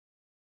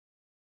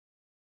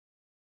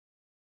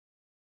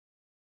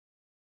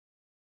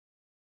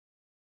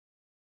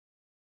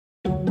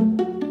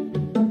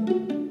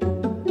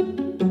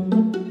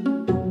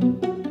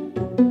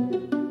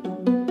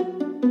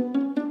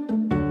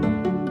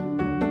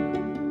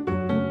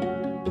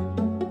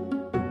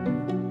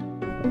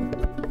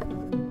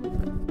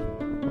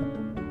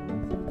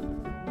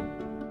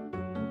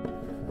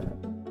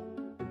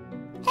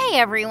Hey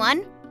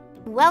everyone!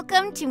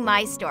 Welcome to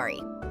my story.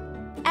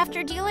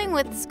 After dealing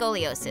with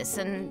scoliosis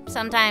and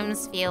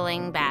sometimes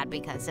feeling bad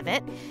because of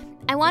it,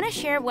 I want to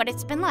share what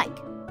it's been like.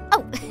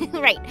 Oh,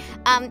 right.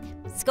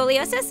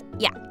 Scoliosis?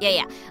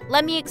 Yeah.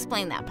 Let me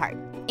explain that part,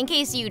 in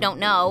case you don't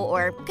know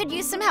or could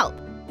use some help.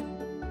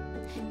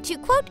 To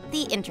quote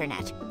the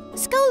internet,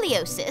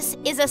 scoliosis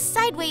is a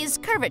sideways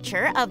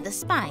curvature of the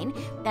spine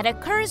that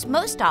occurs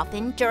most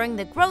often during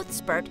the growth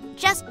spurt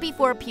just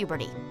before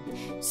puberty.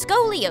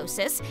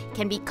 Scoliosis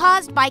can be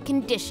caused by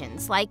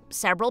conditions like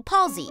cerebral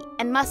palsy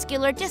and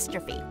muscular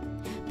dystrophy.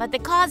 But the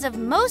cause of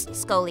most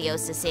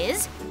scoliosis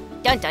is,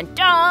 dun dun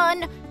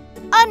dun,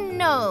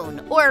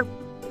 unknown, or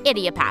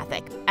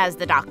idiopathic, as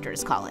the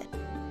doctors call it.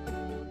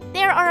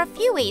 There are a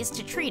few ways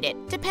to treat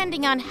it,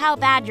 depending on how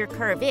bad your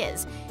curve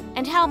is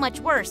and how much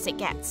worse it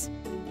gets.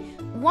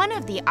 One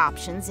of the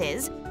options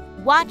is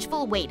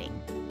watchful waiting,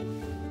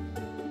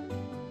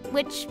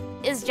 which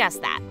is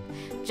just that,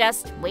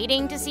 just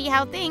waiting to see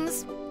how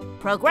things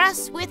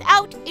progress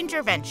without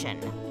intervention.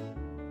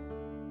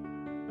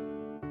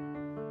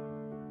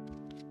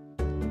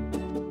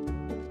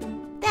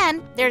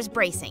 Then there's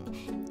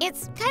bracing.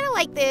 It's kind of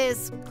like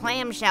this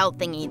clamshell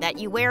thingy that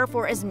you wear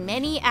for as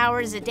many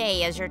hours a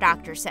day as your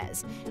doctor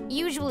says,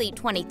 usually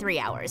 23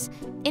 hours,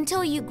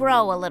 until you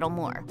grow a little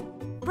more.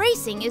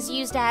 Bracing is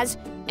used as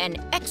an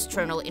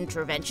external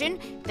intervention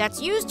that's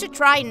used to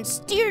try and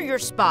steer your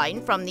spine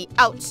from the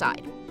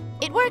outside.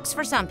 It works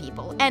for some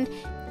people, and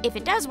if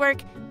it does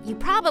work, you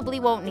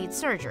probably won't need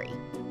surgery.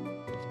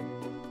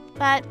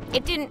 But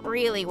it didn't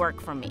really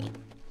work for me.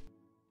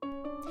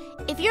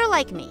 If you're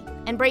like me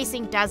and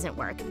bracing doesn't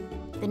work,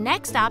 the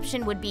next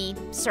option would be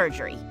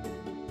surgery.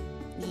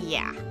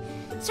 Yeah,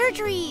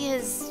 surgery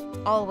is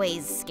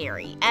always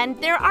scary, and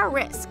there are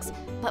risks,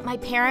 but my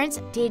parents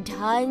did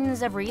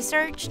tons of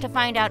research to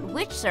find out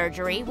which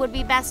surgery would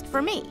be best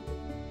for me.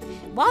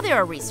 While they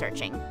were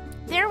researching,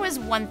 there was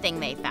one thing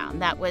they found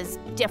that was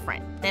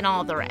different than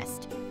all the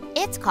rest.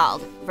 It's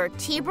called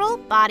vertebral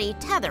body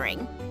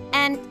tethering,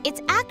 and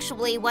it's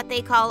actually what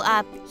they call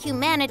a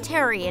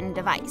humanitarian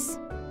device.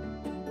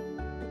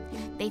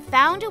 They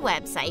found a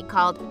website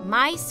called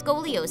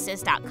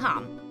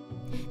myscoliosis.com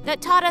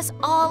that taught us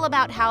all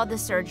about how the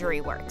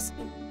surgery works.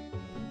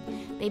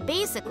 They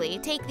basically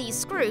take these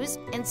screws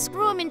and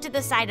screw them into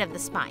the side of the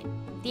spine,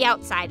 the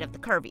outside of the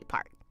curvy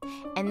part,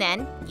 and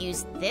then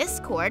use this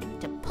cord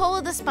to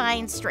pull the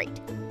spine straight,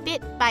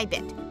 bit by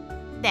bit.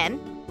 Then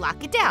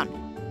lock it down.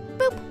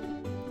 Boop,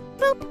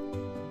 boop,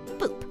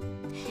 boop.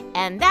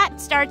 And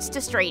that starts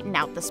to straighten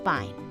out the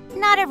spine.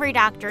 Not every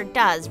doctor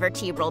does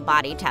vertebral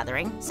body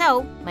tethering,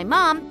 so my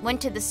mom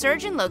went to the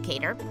surgeon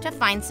locator to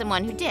find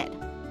someone who did.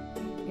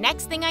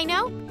 Next thing I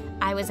know,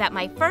 I was at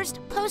my first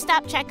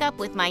post-op checkup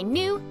with my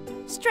new,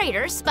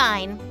 straighter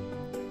spine.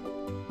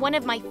 One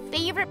of my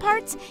favorite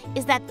parts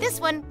is that this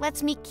one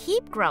lets me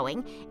keep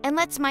growing and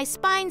lets my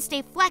spine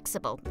stay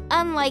flexible,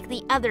 unlike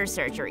the other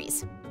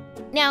surgeries.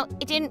 Now,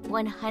 it didn't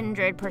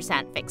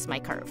 100% fix my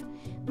curve.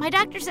 My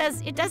doctor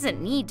says it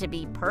doesn't need to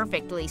be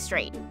perfectly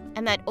straight,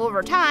 and that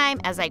over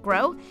time, as I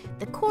grow,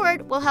 the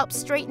cord will help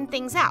straighten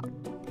things out.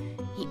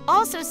 He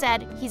also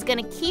said he's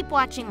going to keep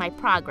watching my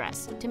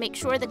progress to make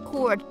sure the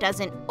cord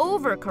doesn't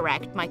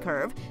overcorrect my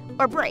curve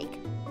or break.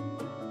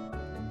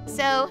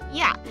 So,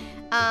 yeah,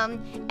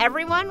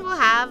 everyone will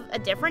have a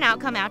different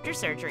outcome after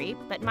surgery,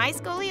 but my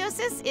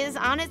scoliosis is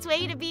on its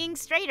way to being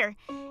straighter.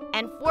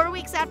 And 4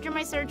 weeks after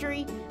my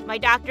surgery, my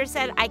doctor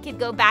said I could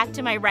go back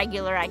to my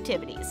regular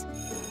activities.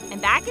 I'm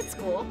back at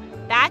school,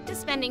 back to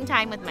spending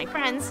time with my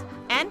friends,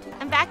 and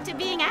I'm back to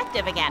being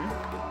active again.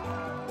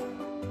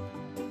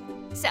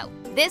 So,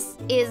 this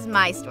is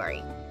my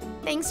story.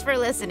 Thanks for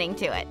listening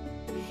to it.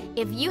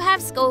 If you have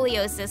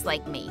scoliosis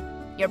like me,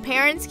 your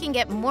parents can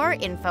get more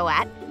info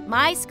at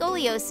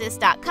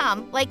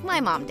myscoliosis.com like my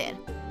mom did.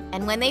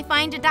 And when they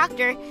find a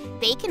doctor,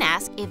 they can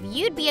ask if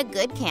you'd be a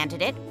good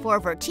candidate for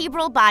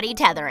vertebral body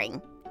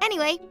tethering.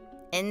 Anyway,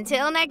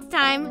 until next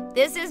time,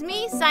 this is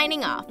me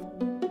signing off.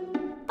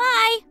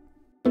 Bye!